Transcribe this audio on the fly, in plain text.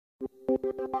Now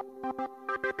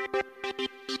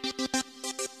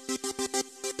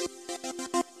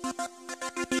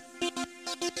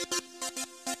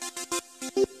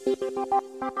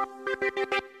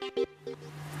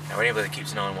anybody that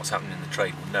keeps an eye on what's happening in the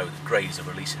trade will know that Grays are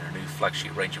releasing a new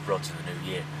flagship range of rods in the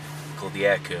new year called the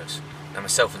Aircurves. Now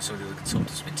myself and some of the other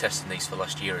consultants have been testing these for the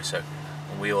last year or so,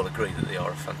 and we all agree that they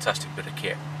are a fantastic bit of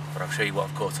kit, but I'll show you what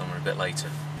I've caught on them a bit later.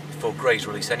 Before Grays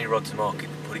release any rod to market,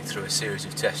 they put it through a series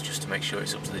of tests just to make sure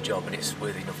it's up to the job and it's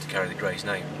worthy enough to carry the Grays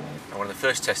name. Now one of the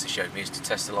first tests they showed me is to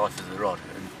test the life of the rod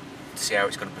and to see how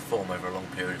it's going to perform over a long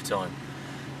period of time.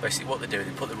 Basically what they do, they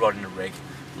put the rod in a rig,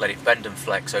 let it bend and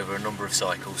flex over a number of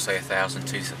cycles, say 1,000,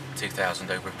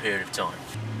 2,000 over a period of time,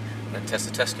 and then test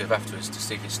the test curve afterwards to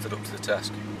see if it stood up to the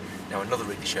task. Now another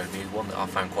rig they showed me is one that I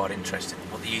found quite interesting.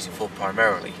 What they use it for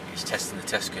primarily is testing the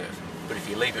test curve, but if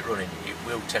you leave it running it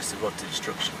will test the rod to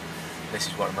destruction. And this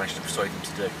is what I managed to persuade them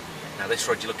to do. Now this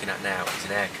rod you're looking at now is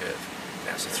an Aircurve.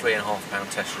 Now it's a 3.5 pound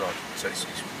test rod, so it's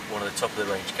one of the top of the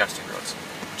range casting rods.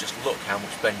 Just look how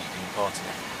much bend you can impart in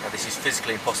it. Now this is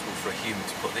physically impossible for a human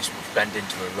to put this much bend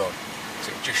into a rod,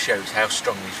 so it just shows how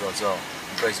strong these rods are.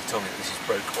 And Grays have told me that this has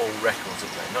broke all records up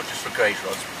there, not just for Grays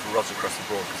rods, but for rods across the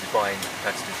board, because they buy in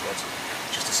competitive rods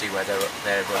just to see where their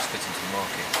rods fit into the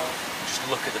market. And just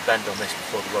look at the bend on this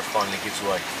before the rod finally gives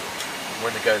way. And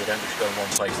when they go, they don't just go in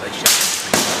one place, they shift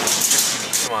in between. Just to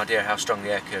give you some idea how strong the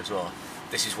Aircurves are,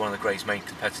 this is one of the Grays' main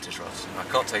competitors rods. I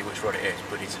can't tell you which rod it is,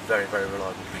 but it's a very, very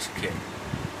reliable piece of kit.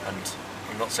 And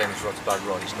I'm not saying this rod's a bad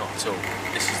rod, it's not at all.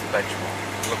 This is the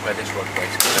benchmark. Look where this rod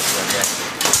weighs compared to where the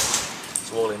Aircurve is.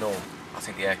 So all in all, I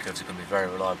think the Aircurves are going to be very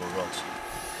reliable rods.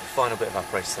 The final bit of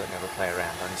apparatus that I never play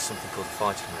around on is something called the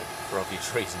fighting rig, for obvious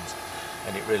reasons,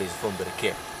 and it really is a fun bit of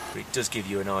kit. But it does give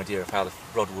you an idea of how the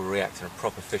rod will react in a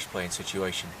proper fish playing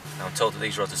situation. Now I'm told that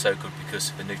these rods are so good because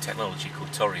of a new technology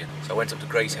called Torian. So I went up to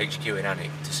Grays HQ in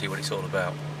Alnwick to see what it's all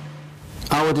about.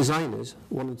 Our designers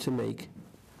wanted to make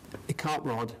a carp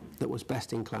rod that was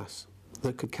best in class,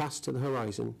 that could cast to the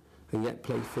horizon and yet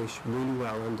play fish really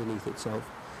well underneath itself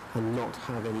and not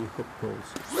have any hook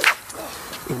pulls.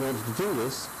 In order to do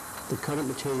this, the current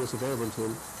materials available to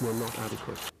them were not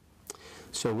adequate.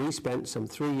 So we spent some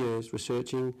 3 years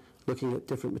researching, looking at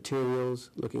different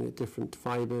materials, looking at different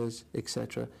fibres,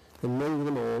 etc., and mending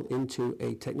them all into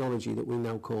a technology that we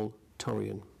now call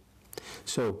Torian.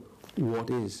 So, what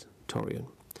is Torian?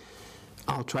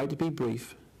 I'll try to be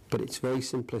brief, but it's very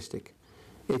simplistic.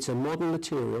 It's a modern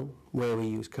material where we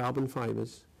use carbon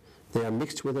fibres. They are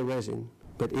mixed with a resin,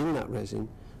 but in that resin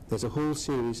there's a whole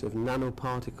series of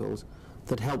nanoparticles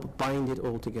that help bind it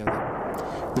all together.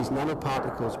 These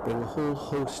nanoparticles bring a whole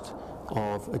host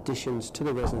of additions to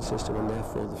the resin system and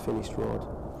therefore the finished rod.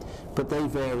 But they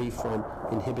vary from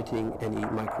inhibiting any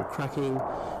micro-cracking,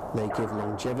 they give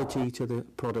longevity to the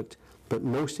product, but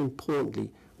most importantly,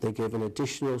 they give an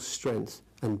additional strength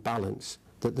and balance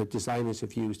that the designers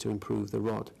have used to improve the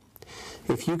rod.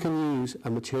 If you can use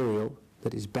a material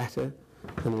that is better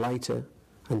and lighter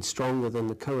and stronger than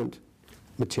the current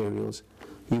materials,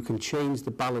 you can change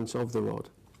the balance of the rod.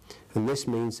 And this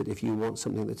means that if you want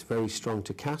something that's very strong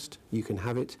to cast, you can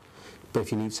have it. But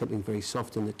if you need something very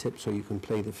soft in the tip so you can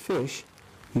play the fish,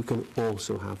 you can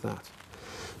also have that.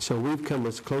 So we've come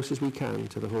as close as we can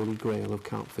to the holy grail of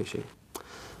carp fishing.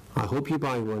 I hope you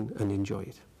buy one and enjoy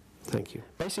it. Thank you.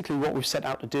 Basically what we've set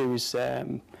out to do is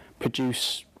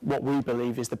produce what we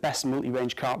believe is the best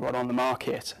multi-range carp rod on the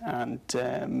market, and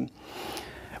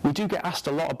we do get asked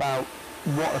a lot about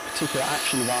what a particular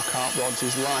action of our carp rods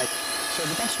is like. So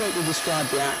the best way to describe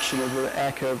the action of the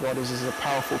Aircurve rod is as a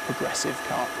powerful progressive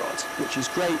carp rod, which is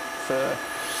great for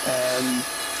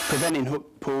preventing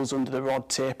hook pulls under the rod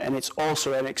tip, and it's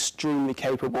also an extremely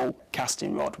capable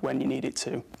casting rod when you need it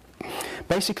to.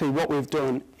 Basically what we've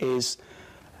done is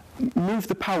move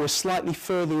the power slightly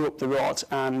further up the rod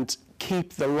and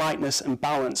keep the lightness and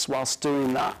balance whilst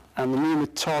doing that, and the new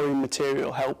Torian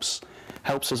material helps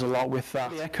us a lot with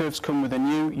that. The Aircurves come with a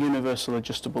new universal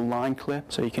adjustable line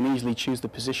clip, so you can easily choose the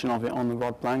position of it on the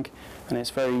rod blank, and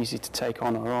it's very easy to take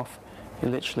on or off. You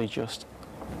literally just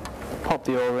pop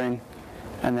the O-ring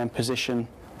and then position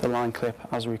the line clip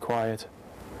as required,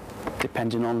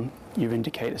 depending on your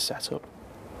indicator setup.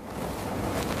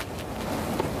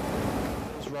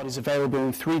 This rod is available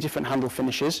in 3 different handle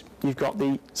finishes. You've got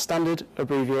the standard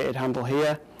abbreviated handle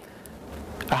here,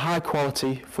 a high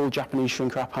quality full Japanese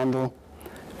shrink wrap handle,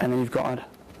 and then you've got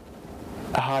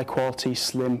a high quality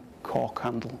slim cork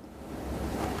handle.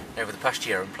 Over the past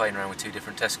year I'm playing around with 2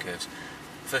 different test curves.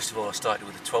 First of all I started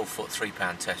with a 12-foot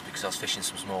 3-pound test because I was fishing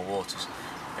some small waters,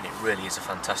 and it really is a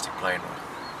fantastic playing rod.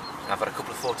 And I've had a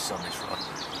couple of 40s on this rod,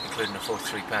 including a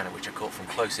 43 pounder which I caught from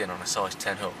close in on a size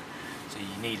 10 hook. So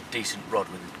you need a decent rod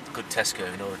with a good test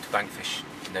curve in order to bank fish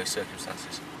in those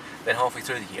circumstances. Then halfway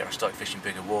through the year I started fishing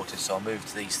bigger waters, so I moved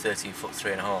to these 13-foot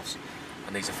 3.5s,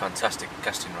 and these are fantastic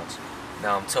casting rods.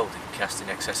 Now I'm told they can cast in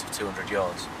excess of 200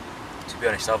 yards. To be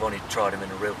honest, I've only tried them in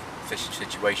a real fishing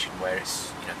situation where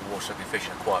it's, you know, the water-sucking fish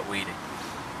are quite weedy.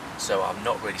 So I've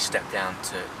not really stepped down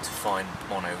to fine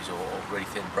monos or really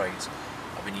thin braids.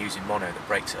 I've been using mono that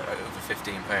breaks at over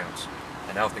 15 pounds.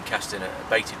 And now I've been casting a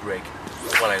baited rig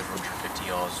well over 150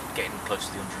 yards, getting close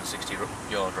to the 160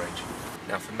 yard range.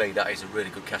 Now for me that is a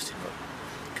really good casting rod.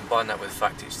 Combine that with the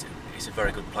fact it's a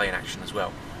very good play in action as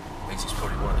well. It means it's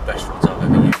probably one of the best rods I've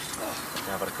ever used.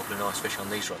 Now I've had a couple of nice fish on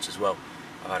these rods as well.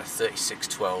 I've had a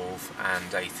 36-12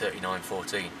 and a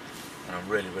 39-14, and I'm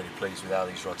really pleased with how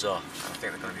these rods are. I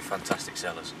think they're going to be fantastic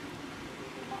sellers.